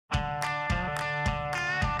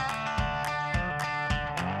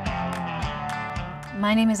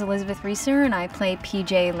My name is Elizabeth Reaser, and I play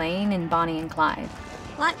PJ Lane in Bonnie and Clyde.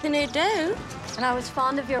 Like the new do, and I was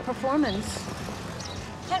fond of your performance.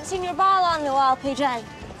 Haven't seen your ball on in a while, PJ.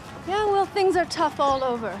 Yeah, well, things are tough all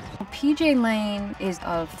over. PJ Lane is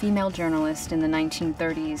a female journalist in the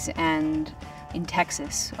 1930s and in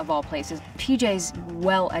Texas, of all places. PJ's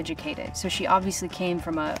well educated, so she obviously came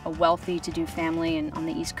from a wealthy, to-do family and on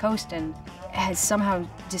the East Coast, and has somehow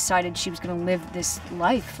decided she was going to live this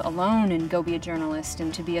life alone and go be a journalist.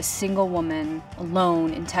 And to be a single woman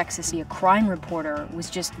alone in Texas, be a crime reporter, was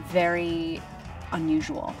just very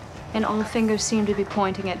unusual. And all fingers seem to be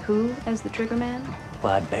pointing at who as the trigger man?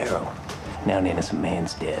 Clyde Barrow, now an innocent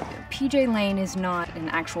man's dead. PJ Lane is not an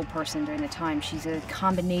actual person during the time. She's a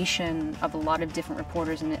combination of a lot of different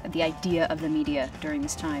reporters and the idea of the media during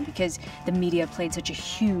this time, because the media played such a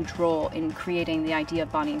huge role in creating the idea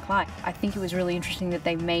of Bonnie and Clyde. I think it was really interesting that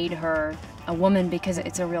they made her a woman because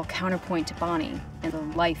it's a real counterpoint to Bonnie and the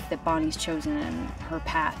life that Bonnie's chosen and her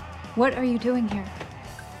path. What are you doing here?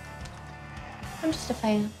 I'm just a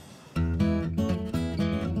fan.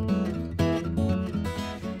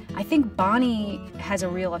 I think Bonnie has a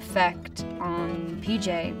real effect on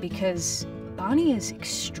PJ because Bonnie is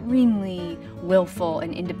extremely willful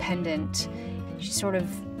and independent. She sort of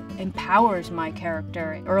empowers my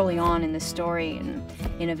character early on in the story and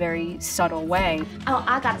in a very subtle way. Oh,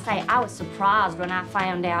 I gotta say, I was surprised when I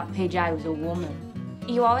found out PJ was a woman.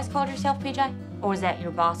 You always called yourself PJ? Or was that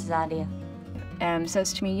your boss's idea?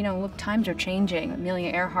 Says to me, you know, look, times are changing.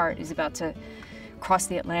 Amelia Earhart is about to cross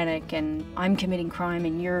the Atlantic, and I'm committing crime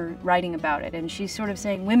and you're writing about it. And she's sort of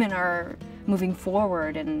saying women are moving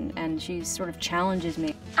forward, and she sort of challenges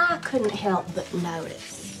me. I couldn't help but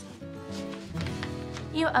notice.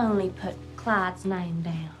 You only put Clyde's name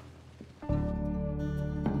down.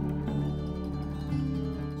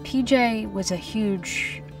 PJ was a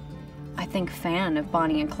huge, I think, fan of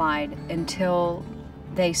Bonnie and Clyde until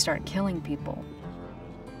they start killing people.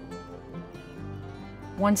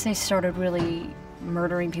 Once they started really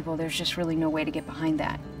murdering people, there's just really no way to get behind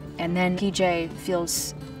that. And then PJ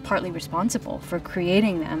feels partly responsible for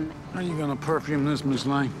creating them. How are you gonna perfume this, Miss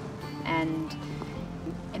Lane? And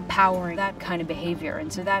empowering that kind of behavior.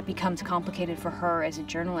 And so that becomes complicated for her as a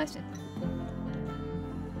journalist.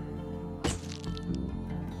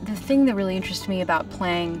 The thing that really interests me about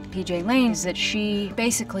playing PJ Lane is that she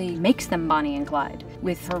basically makes them Bonnie and Clyde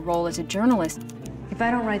with her role as a journalist. If I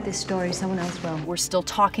don't write this story, someone else will. We're still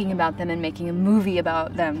talking about them and making a movie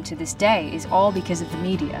about them to this day is all because of the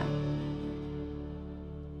media.